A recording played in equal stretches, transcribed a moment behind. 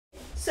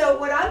So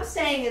what I'm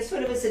saying is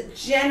sort of as a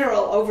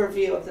general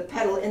overview of the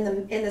pedal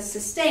in the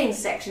sustain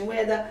section,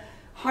 where the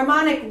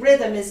harmonic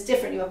rhythm is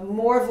different. You have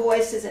more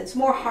voices and it's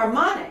more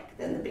harmonic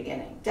than the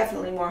beginning,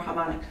 definitely more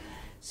harmonic.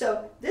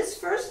 So this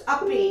first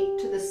upbeat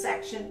to this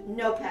section,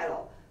 no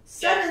pedal.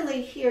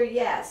 Suddenly here,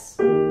 yes,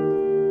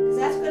 because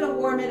that's going to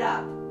warm it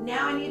up.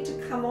 Now I need to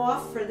come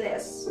off for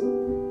this,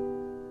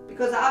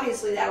 because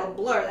obviously that'll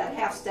blur that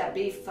half step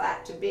B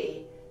flat to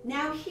B.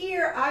 Now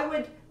here I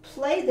would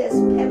play this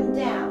pedal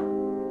down,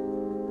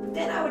 but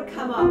then I would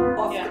come up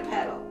off the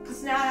pedal,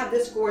 because now I have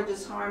this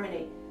gorgeous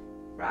harmony,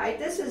 right?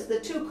 This is the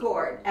 2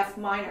 chord, F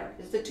minor,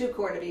 is the 2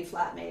 chord of E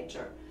flat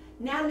major.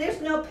 Now there's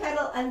no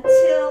pedal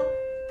until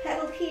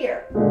pedal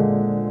here.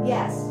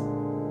 Yes,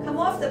 come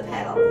off the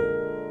pedal.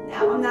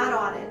 Now I'm not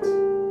on it.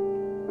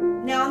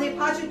 Now on the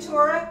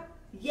appoggiatura,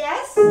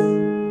 yes,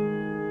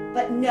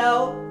 but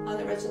no on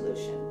the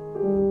resolution.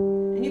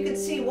 And you can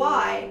see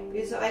why,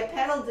 because if I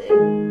pedaled it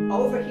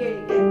over here,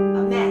 you get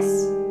a mess.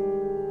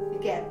 You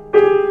get.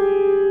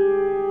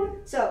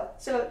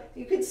 So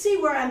you can see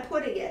where I'm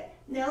putting it.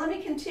 Now let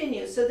me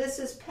continue. So this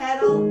is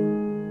pedal,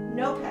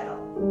 no pedal,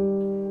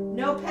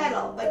 no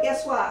pedal. But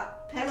guess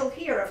what? Pedal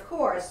here, of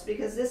course,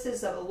 because this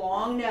is a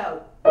long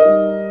note.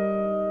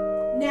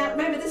 Now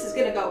remember, this is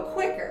going to go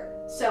quicker,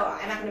 so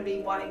I'm not going to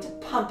be wanting to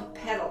pump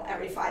pedal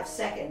every 5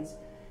 seconds.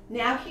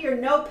 Now here,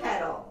 no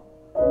pedal.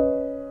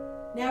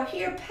 Now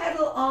here,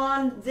 pedal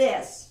on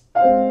this.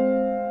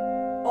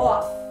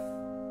 Off.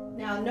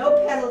 Now no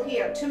pedal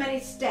here. Too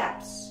many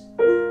steps.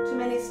 Too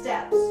many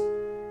steps.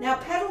 Now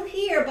pedal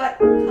here, but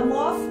come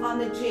off on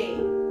the G.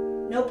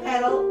 No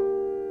pedal.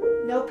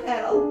 No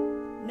pedal.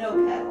 No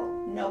pedal.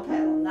 No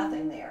pedal.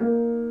 Nothing there.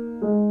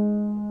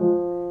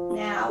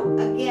 Now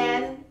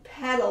again,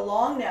 pedal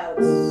long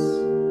notes.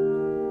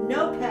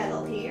 No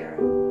pedal here.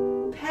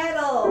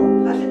 Pedal.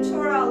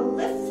 Appoggiatura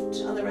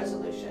lift on the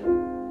resolution.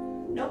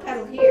 No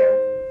pedal here.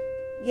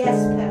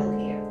 Yes, pedal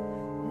here.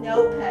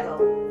 No pedal.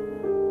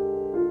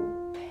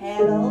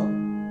 Pedal.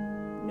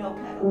 No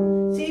pedal.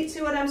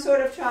 See what I'm sort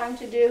of trying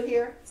to do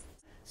here?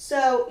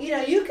 So, you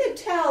know, you could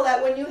tell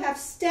that when you have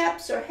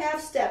steps or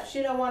half steps,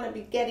 you don't want to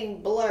be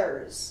getting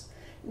blurs.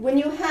 When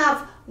you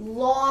have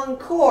long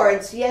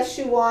chords, yes,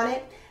 you want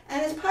it.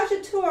 And as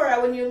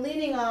appoggiatura, when you're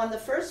leaning on the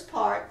first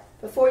part,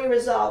 before you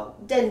resolve,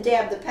 then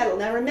dab the pedal.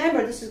 Now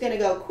remember, this is going to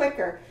go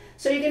quicker.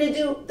 So you're going to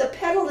do, the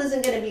pedal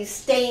isn't going to be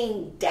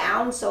staying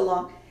down so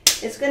long.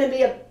 It's going to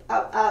be a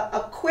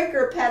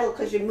quicker pedal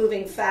because you're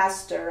moving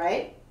faster,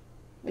 right?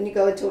 When you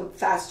go into a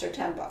faster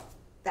tempo.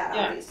 That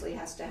obviously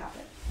has to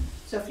happen.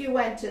 So if you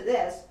went to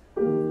this,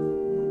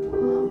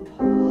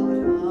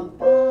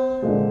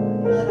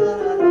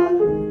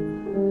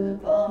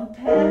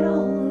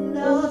 pedal,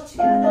 no,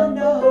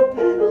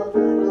 pedal,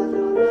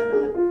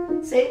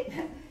 see,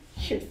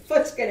 your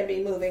foot's going to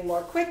be moving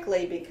more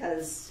quickly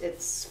because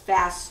it's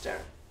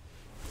faster.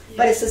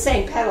 But it's the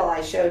same pedal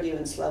I showed you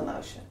in slow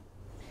motion.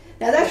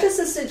 Now that's just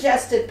a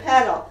suggested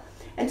pedal,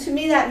 and to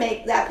me that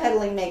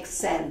pedaling makes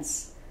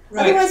sense.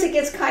 Right. Otherwise it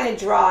gets kind of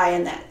dry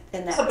in that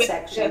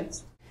section.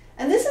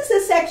 And this is the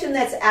section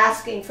that's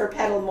asking for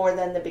pedal more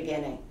than the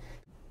beginning.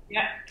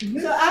 Yeah.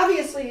 So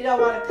obviously you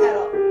don't want to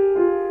pedal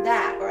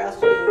that, or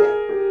else you're going to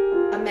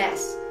get a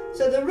mess.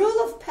 So the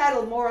rule of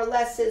pedal, more or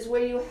less, is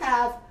where you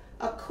have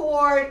a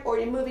chord or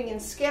you're moving in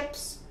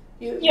skips,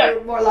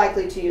 you're more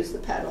likely to use the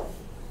pedal.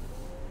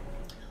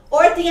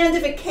 Or at the end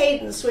of a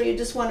cadence, where you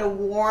just want to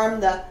warm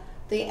the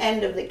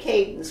end of the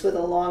cadence with a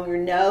longer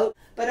note.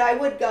 But I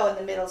would go in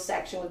the middle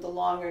section with the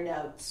longer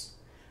notes.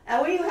 And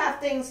where you have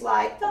things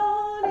like,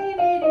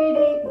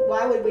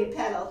 why would we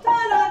pedal?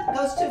 It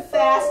goes too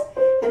fast,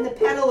 and the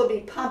pedal would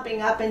be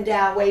pumping up and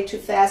down way too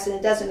fast, and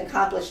it doesn't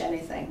accomplish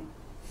anything.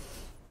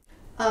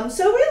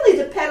 So really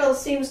the pedal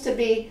seems to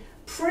be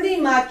pretty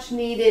much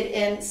needed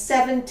in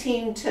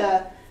 17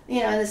 to,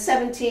 in the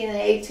 17 and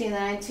 18 and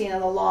 19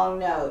 on the long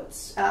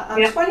notes.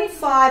 On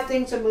 25,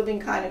 things are moving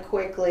kind of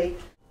quickly.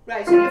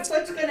 Right, so your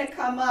foot's going to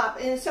come up,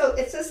 and so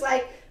it's just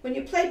like when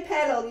you play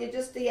pedal,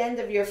 the end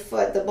of your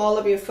foot, the ball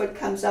of your foot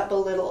comes up a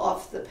little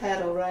off the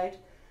pedal, right?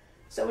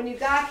 So when you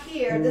got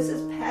here, this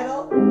is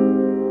pedal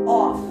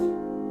off,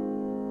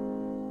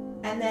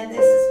 and then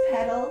this is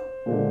pedal,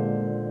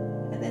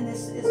 and then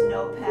this is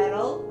no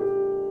pedal,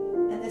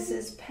 and this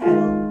is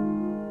pedal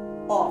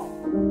off,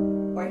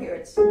 or here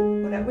it's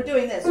whatever. We're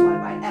doing this one,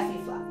 right? F E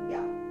flat,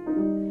 yeah.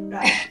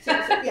 Right. So,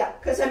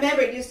 because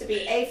remember it used to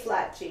be A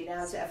flat G,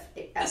 now it's F.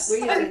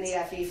 We're using the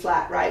F E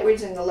flat, right? We're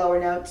using the lower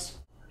notes.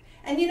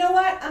 And you know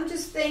what? I'm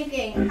just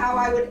thinking how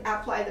I would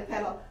apply the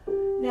pedal.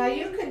 Now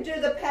you could do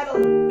the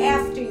pedal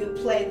after you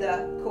play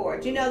the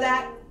chord. You know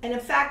that? And in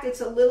fact, it's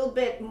a little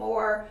bit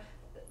more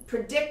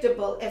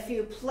predictable if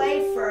you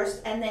play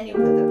first and then you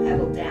put the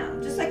pedal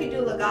down. Just like you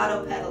do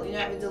legato pedal. You know,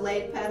 have a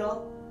delayed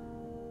pedal.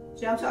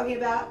 Do you know what I'm talking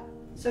about?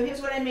 So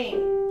here's what I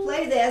mean.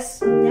 Play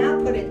this, now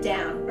put it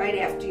down right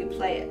after you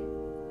play it.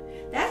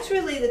 That's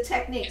really the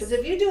technique, because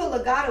if you do a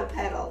legato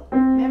pedal,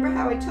 remember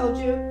how I told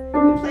you,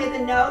 you play the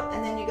note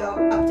and then you go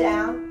up,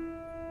 down,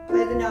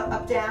 play the note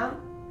up, down.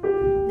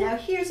 Now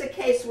here's a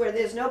case where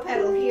there's no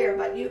pedal here,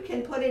 but you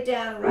can put it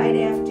down right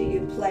after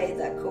you play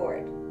the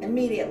chord,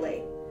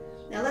 immediately.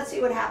 Now let's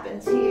see what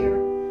happens here.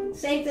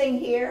 Same thing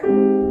here,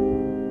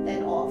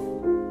 then off,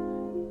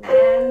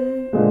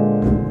 and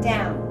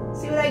down.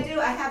 See what I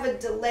do? I have a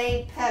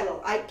delayed pedal.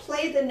 I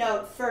play the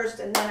note first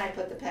and then I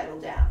put the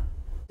pedal down.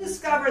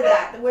 Discover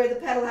that, where the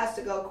pedal has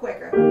to go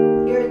quicker.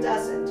 Here it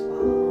doesn't.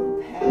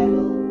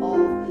 Pedal,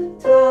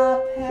 off,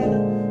 top,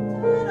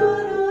 pedal, da, da,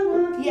 da,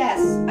 da. Yes,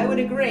 I would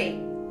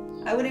agree.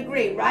 I would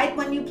agree. Right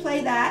when you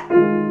play that,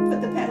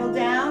 put the pedal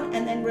down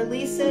and then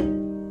release it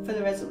for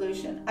the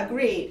resolution.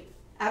 Agreed.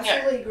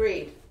 Absolutely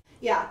agreed.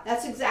 Yeah,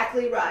 that's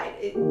exactly right.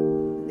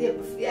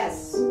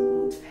 Yes.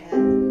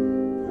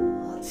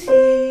 Pedal, T,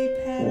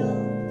 pedal,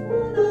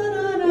 da,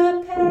 da,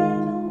 da,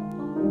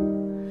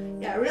 pedal.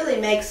 Yeah, it really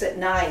makes it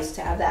nice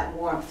to have that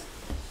warmth.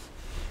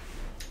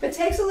 But it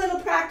takes a little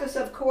practice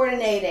of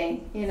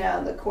coordinating, you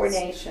know, the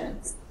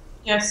coordination.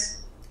 Yes.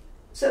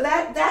 So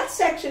that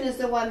section is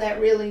the one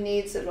that really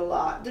needs it a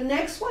lot. The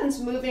next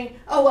one's moving.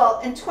 Oh, well,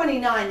 in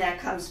 29 that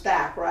comes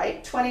back,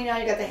 right?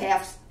 29, you got the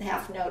half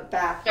note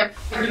back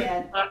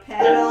again.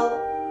 Pedal,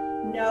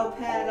 no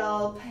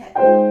pedal,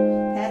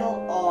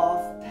 pedal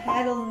off,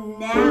 pedal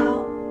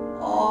now,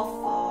 off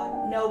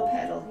on, no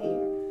pedal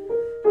here.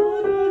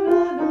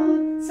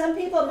 Some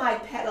people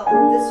might pedal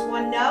this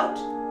one note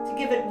to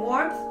give it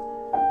warmth,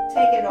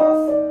 take it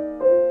off.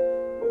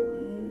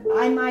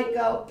 I might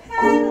go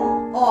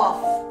pedal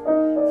off.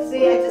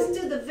 See, I just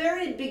do the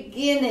very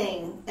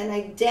beginning and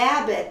I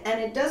dab it, and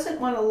it doesn't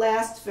want to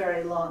last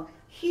very long.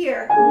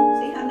 Here,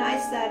 see how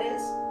nice that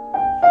is?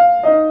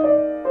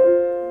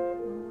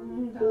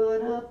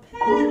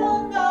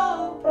 Pedal,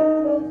 no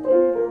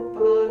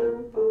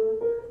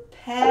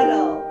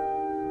pedal,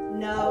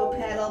 no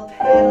pedal,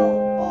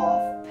 pedal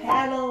off,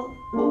 pedal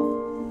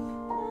off.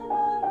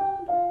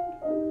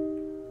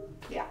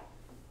 Yeah.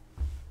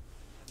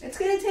 It's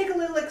going to take a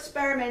little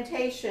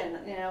experimentation,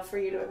 you know, for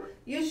you to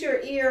use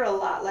your ear a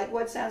lot, like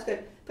what sounds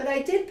good. But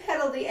I did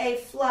pedal the A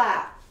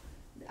flat.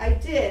 I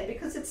did,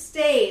 because it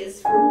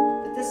stays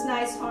with this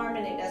nice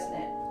harmony, doesn't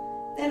it?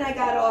 Then I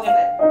got off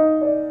it.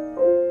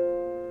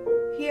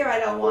 Here I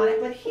don't want it,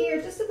 but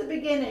here, just at the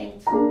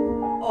beginning,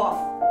 off.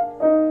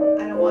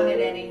 I don't want it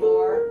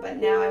anymore, but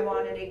now I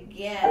want it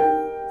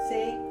again.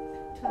 See?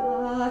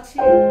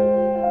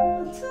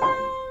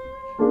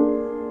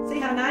 See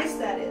how nice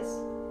that is?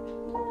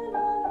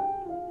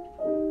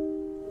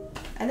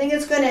 I think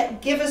it's going to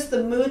give us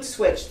the mood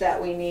switch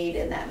that we need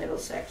in that middle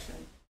section.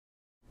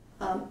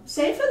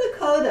 Same for the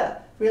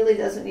coda. Really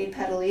doesn't need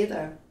pedal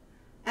either.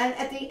 And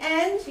at the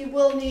end, you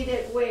will need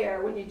it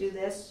where when you do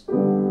this?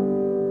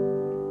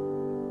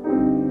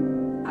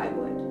 I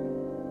would.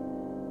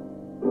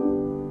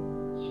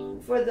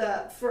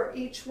 For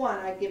each one,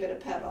 I'd give it a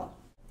pedal.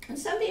 And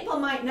some people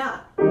might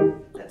not.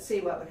 Let's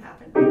see what would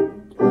happen.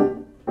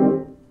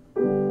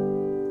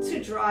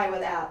 Too dry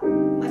without.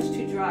 Much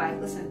too dry.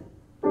 Listen.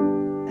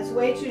 It's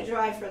way too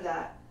dry for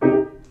that.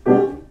 Bum,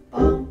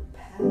 bum,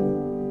 pedal.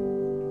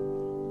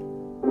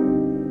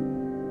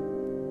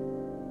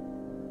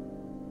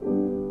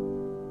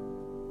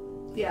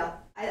 Yeah,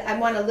 I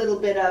want a little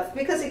bit of,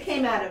 because it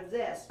came out of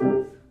this.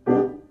 Bum,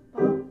 bum,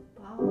 bum,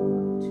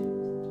 1,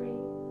 2, 3,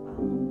 bum,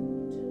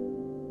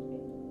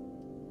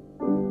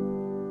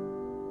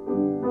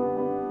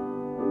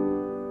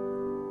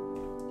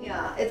 2, 3.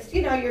 Yeah, it's,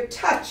 you know, your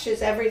touch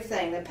is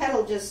everything. The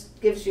pedal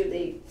just gives you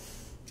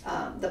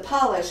the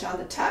polish on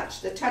the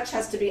touch. The touch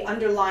has to be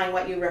underlying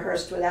what you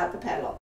rehearsed without the pedal.